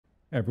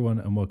Hey everyone,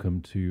 and welcome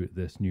to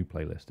this new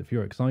playlist. If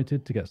you're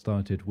excited to get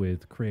started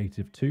with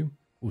Creative 2,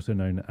 also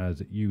known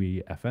as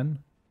UEFN,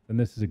 then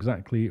this is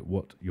exactly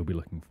what you'll be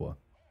looking for.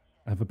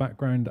 I have a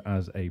background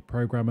as a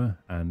programmer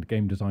and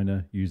game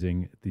designer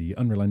using the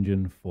Unreal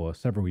Engine for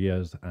several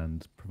years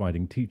and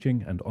providing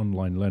teaching and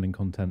online learning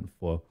content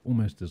for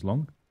almost as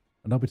long.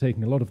 And I'll be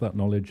taking a lot of that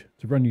knowledge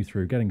to run you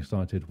through getting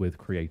started with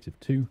Creative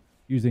 2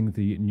 using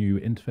the new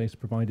interface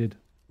provided,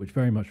 which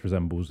very much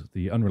resembles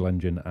the Unreal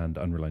Engine and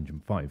Unreal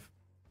Engine 5.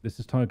 This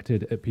is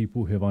targeted at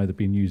people who have either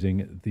been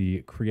using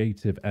the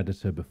creative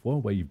editor before,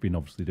 where you've been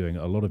obviously doing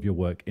a lot of your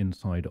work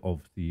inside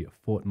of the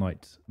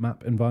Fortnite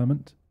map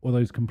environment, or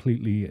those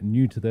completely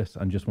new to this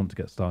and just want to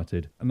get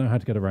started and know how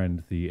to get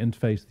around the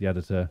interface, the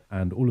editor,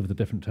 and all of the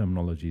different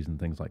terminologies and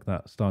things like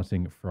that,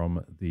 starting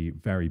from the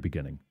very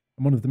beginning.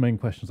 And one of the main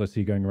questions I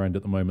see going around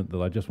at the moment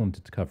that I just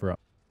wanted to cover up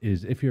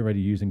is, if you're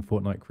already using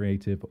Fortnite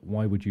Creative,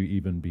 why would you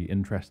even be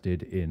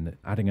interested in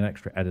adding an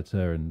extra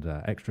editor and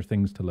extra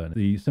things to learn?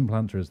 The simple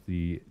answer is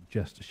the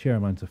just sheer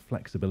amount of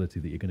flexibility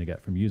that you're going to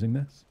get from using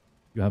this.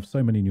 You have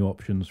so many new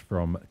options,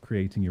 from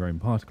creating your own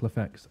particle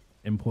effects,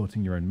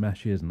 importing your own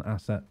meshes and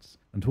assets,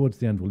 and towards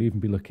the end we'll even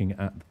be looking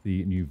at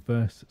the new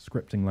verse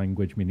scripting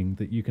language, meaning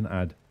that you can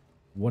add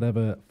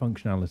whatever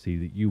functionality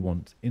that you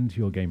want into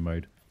your game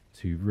mode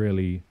to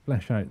really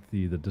flesh out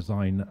the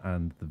design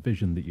and the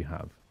vision that you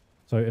have.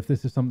 So if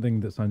this is something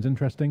that sounds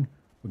interesting,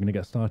 we're going to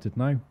get started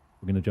now.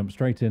 We're going to jump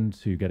straight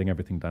into getting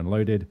everything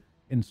downloaded,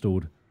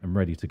 installed, and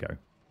ready to go.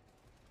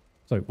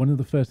 So one of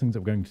the first things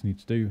that we're going to need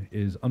to do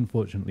is,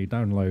 unfortunately,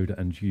 download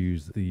and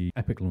use the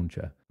Epic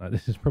Launcher. Now,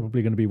 this is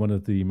probably going to be one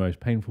of the most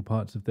painful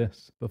parts of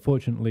this, but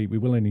fortunately, we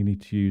will only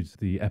need to use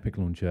the Epic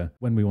Launcher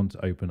when we want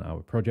to open our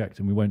project,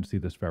 and we won't see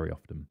this very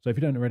often. So if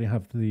you don't already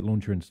have the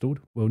launcher installed,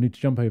 we'll need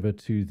to jump over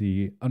to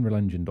the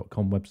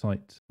unrealengine.com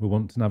website. We'll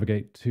want to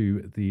navigate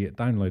to the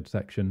download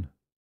section,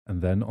 and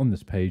then on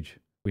this page,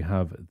 we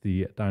have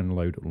the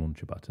download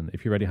launcher button.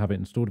 If you already have it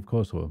installed, of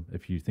course, or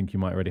if you think you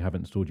might already have it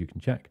installed, you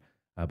can check.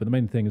 But the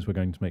main thing is we're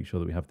going to make sure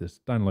that we have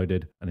this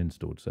downloaded and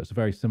installed. So it's a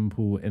very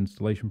simple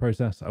installation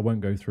process. I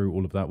won't go through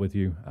all of that with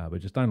you,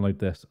 but just download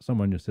this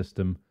somewhere on your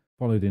system,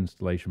 follow the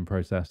installation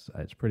process.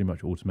 It's pretty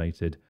much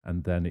automated,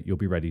 and then you'll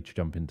be ready to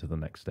jump into the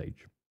next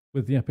stage.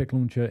 With the Epic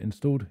Launcher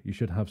installed, you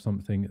should have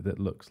something that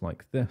looks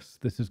like this.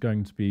 This is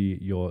going to be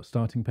your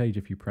starting page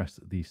if you press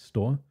the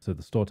store. So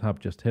the store tab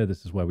just here,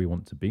 this is where we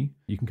want to be.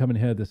 You can come in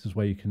here, this is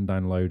where you can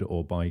download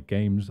or buy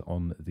games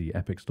on the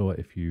Epic Store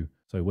if you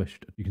so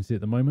wished. You can see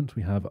at the moment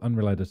we have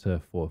Unreal Editor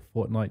for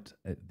Fortnite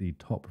at the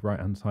top right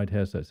hand side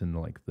here, so it's in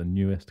like the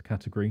newest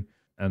category.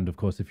 And of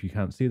course, if you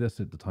can't see this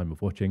at the time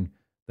of watching,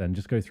 then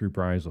just go through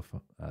browse or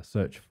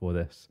search for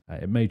this.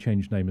 It may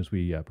change name as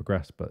we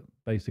progress, but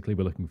basically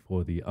we're looking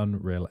for the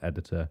Unreal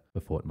Editor for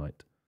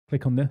Fortnite.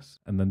 Click on this,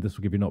 and then this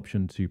will give you an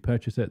option to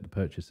purchase it. The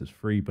purchase is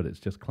free, but it's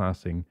just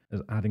classing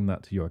as adding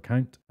that to your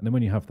account. And then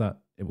when you have that,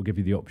 it will give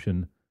you the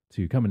option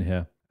to come in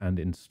here and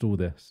install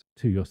this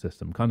to your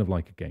system, kind of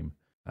like a game.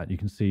 And you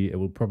can see it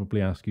will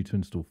probably ask you to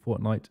install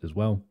Fortnite as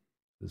well.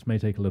 This may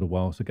take a little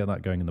while, so get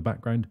that going in the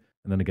background.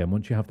 And then again,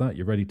 once you have that,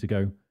 you're ready to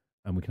go,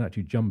 and we can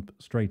actually jump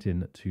straight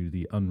in to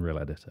the Unreal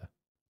Editor.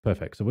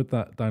 Perfect. So with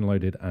that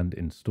downloaded and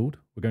installed,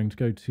 we're going to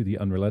go to the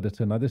Unreal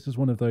Editor. Now, this is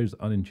one of those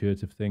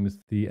unintuitive things.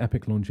 The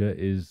Epic Launcher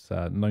is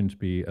known to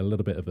be a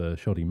little bit of a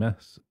shoddy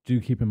mess. Do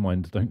keep in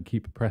mind, don't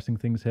keep pressing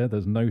things here.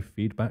 There's no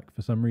feedback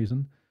for some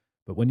reason.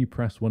 But when you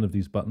press one of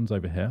these buttons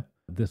over here,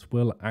 this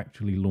will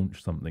actually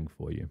launch something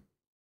for you.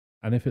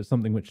 And if it's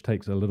something which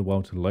takes a little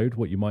while to load,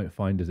 what you might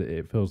find is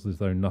it feels as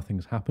though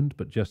nothing's happened,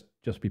 but just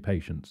be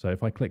patient. So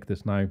if I click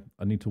this now,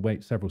 I need to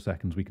wait several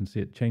seconds. We can see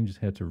it changes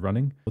here to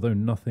running. Although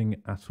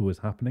nothing at all is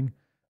happening,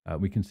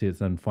 we can see it's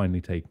then finally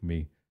taking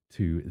me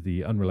to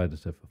the Unreal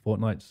Editor for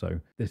Fortnite. So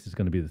this is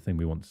going to be the thing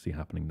we want to see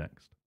happening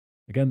next.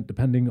 Again,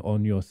 depending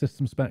on your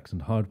system specs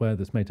and hardware,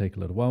 this may take a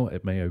little while.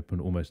 It may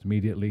open almost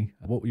immediately.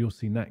 What you'll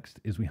see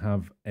next is we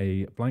have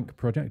a blank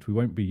project. We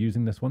won't be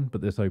using this one, but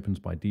this opens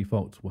by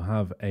default. We'll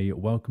have a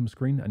welcome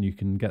screen, and you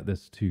can get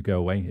this to go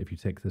away if you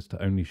take this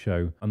to only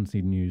show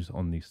unseen news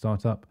on the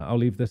startup. I'll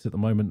leave this at the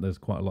moment. There's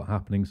quite a lot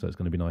happening, so it's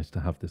going to be nice to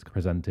have this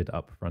presented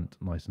up front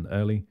nice and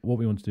early. What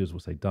we want to do is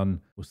we'll say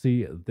done. We'll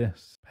see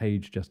this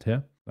page just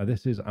here. Now,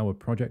 this is our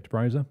project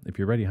browser. If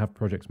you already have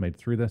projects made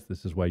through this,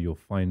 this is where you'll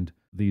find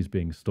these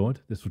being stored.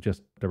 This will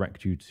just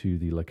direct you to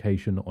the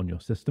location on your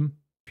system.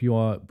 If you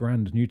are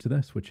brand new to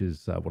this, which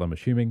is what I'm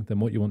assuming, then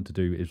what you want to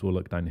do is we'll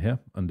look down here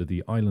under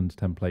the island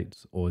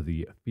templates or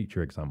the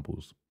feature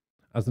examples.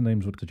 As the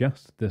names would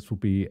suggest, this will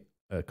be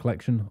a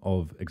collection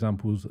of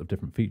examples of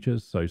different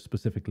features. So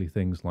specifically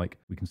things like,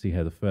 we can see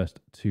here the first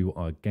two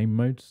are game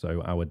modes.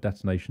 So our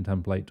detonation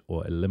template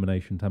or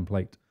elimination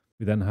template.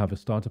 We then have a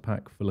starter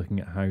pack for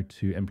looking at how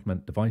to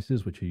implement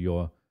devices, which are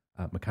your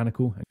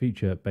mechanical and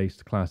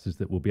feature-based classes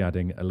that we'll be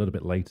adding a little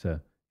bit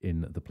later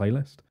in the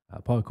playlist,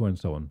 parkour and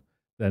so on.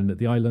 Then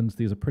the islands,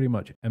 these are pretty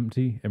much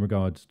empty in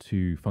regards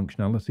to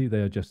functionality. They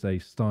are just a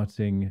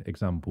starting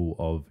example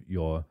of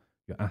your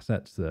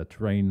assets, the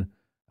terrain,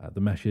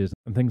 the meshes,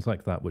 and things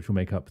like that, which will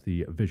make up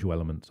the visual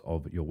elements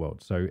of your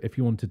world. So if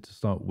you wanted to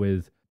start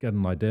with, get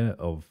an idea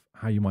of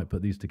how you might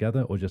put these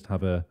together, or just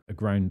have a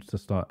ground to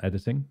start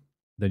editing,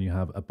 then you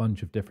have a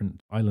bunch of different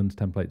island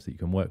templates that you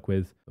can work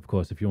with. Of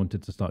course, if you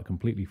wanted to start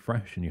completely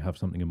fresh and you have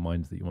something in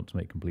mind that you want to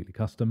make completely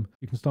custom,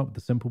 you can start with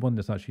the simple one.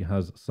 This actually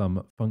has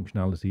some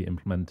functionality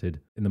implemented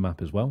in the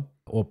map as well,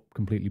 or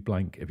completely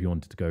blank if you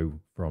wanted to go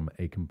from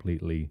a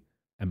completely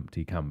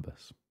empty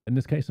canvas. In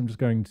this case, I'm just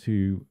going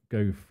to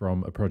go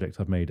from a project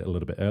I've made a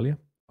little bit earlier.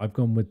 I've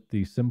gone with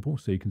the simple,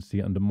 so you can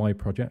see under my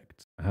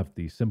project, I have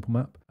the simple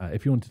map.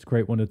 If you wanted to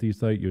create one of these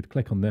though, you would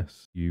click on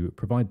this, you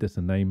provide this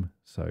a name.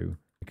 So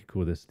you could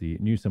call this the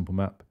new simple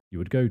map. You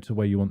would go to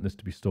where you want this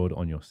to be stored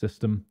on your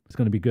system. It's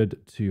going to be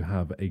good to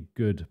have a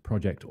good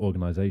project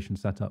organization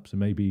set up. So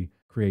maybe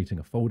creating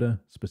a folder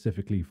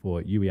specifically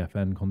for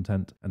UEFN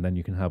content, and then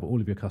you can have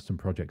all of your custom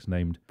projects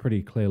named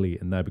pretty clearly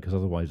in there, because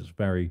otherwise it's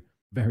very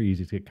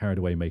easy to get carried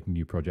away making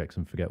new projects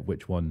and forget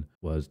which one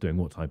was doing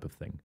what type of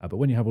thing. But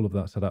when you have all of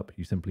that set up,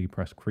 you simply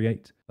press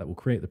create. That will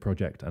create the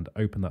project and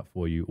open that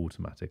for you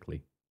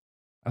automatically.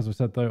 As I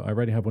said though, I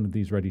already have one of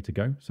these ready to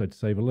go. So to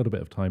save a little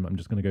bit of time, I'm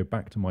just going to go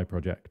back to my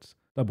projects,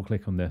 double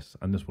click on this,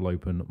 and this will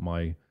open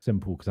my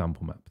simple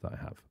example map that I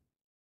have.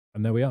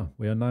 And there we are.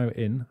 We are now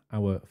in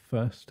our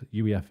first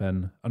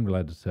UEFN Unreal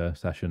Editor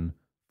session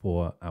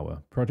for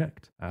our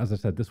project. As I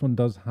said, this one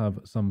does have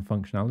some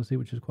functionality,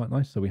 which is quite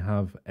nice. So we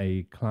have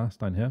a class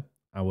down here,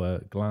 our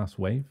glass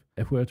wave.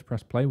 If we were to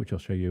press play, which I'll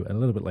show you a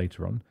little bit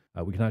later on,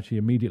 we can actually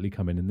immediately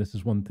come in, and this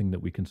is one thing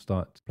that we can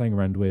start playing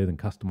around with and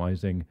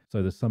customizing.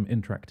 So there's some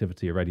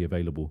interactivity already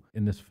available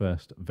in this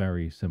first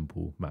very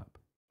simple map.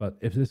 But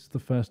if this is the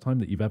first time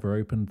that you've ever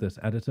opened this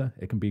editor,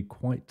 it can be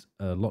quite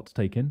a lot to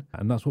take in.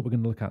 And that's what we're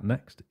going to look at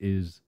next,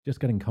 is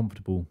just getting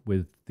comfortable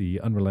with the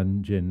Unreal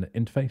Engine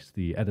interface,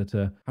 the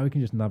editor, how we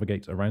can just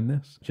navigate around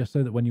this, just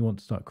so that when you want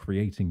to start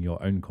creating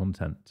your own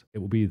content, it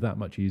will be that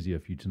much easier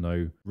for you to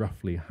know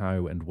roughly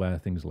how and where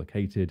things are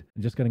located.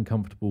 And just getting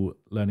comfortable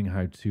learning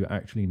how to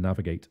actually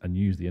navigate and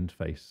use the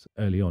interface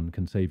early on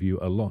can save you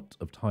a lot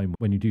of time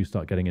when you do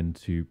start getting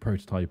into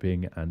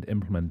prototyping and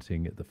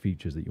implementing the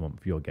features that you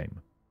want for your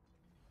game.